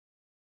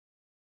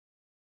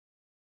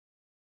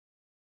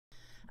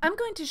I'm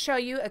going to show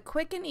you a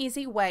quick and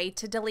easy way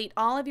to delete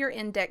all of your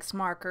index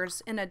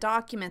markers in a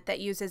document that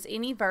uses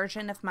any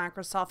version of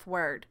Microsoft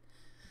Word.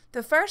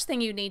 The first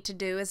thing you need to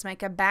do is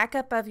make a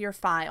backup of your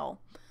file.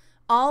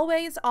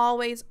 Always,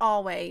 always,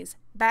 always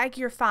back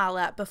your file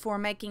up before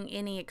making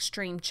any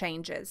extreme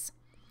changes.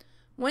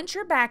 Once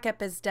your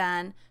backup is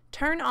done,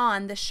 turn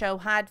on the Show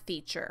Hide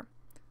feature.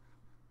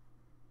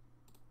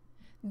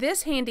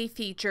 This handy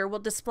feature will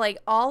display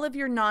all of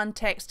your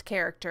non-text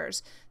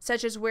characters,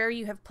 such as where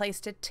you have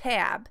placed a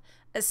tab,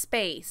 a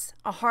space,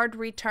 a hard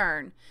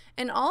return,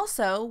 and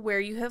also where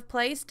you have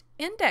placed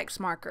index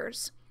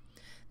markers.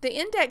 The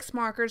index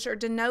markers are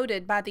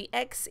denoted by the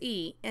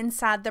XE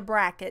inside the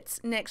brackets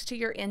next to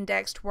your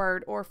indexed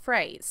word or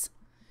phrase.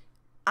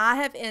 I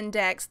have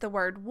indexed the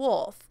word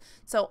wolf,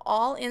 so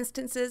all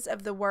instances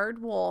of the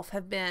word wolf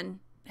have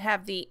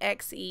the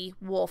XE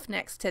wolf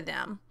next to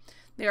them.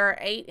 There are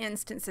 8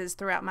 instances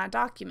throughout my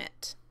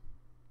document.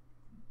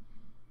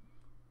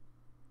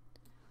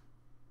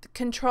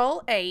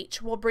 Control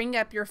H will bring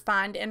up your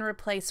Find and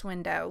Replace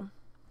window.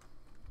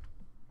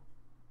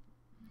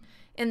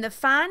 In the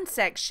Find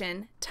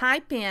section,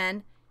 type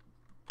in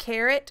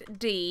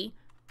 $D,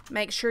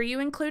 make sure you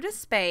include a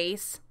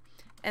space,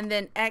 and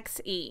then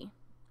XE.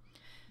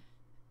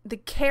 The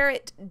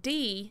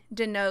 $D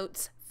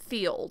denotes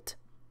field.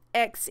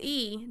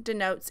 XE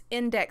denotes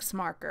index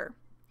marker.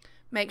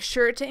 Make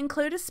sure to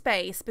include a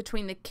space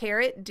between the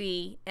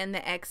 $D and the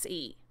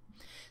XE.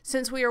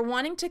 Since we are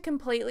wanting to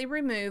completely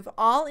remove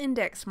all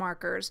index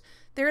markers,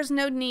 there is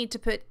no need to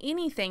put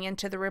anything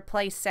into the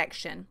Replace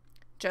section.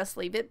 Just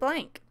leave it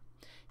blank.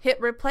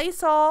 Hit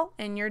Replace All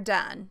and you're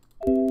done.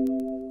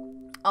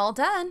 All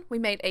done. We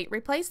made 8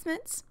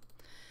 replacements.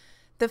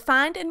 The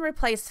Find and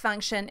Replace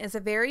function is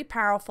a very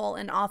powerful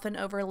and often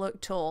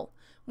overlooked tool.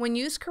 When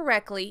used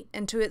correctly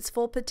and to its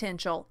full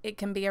potential, it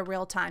can be a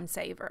real time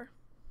saver.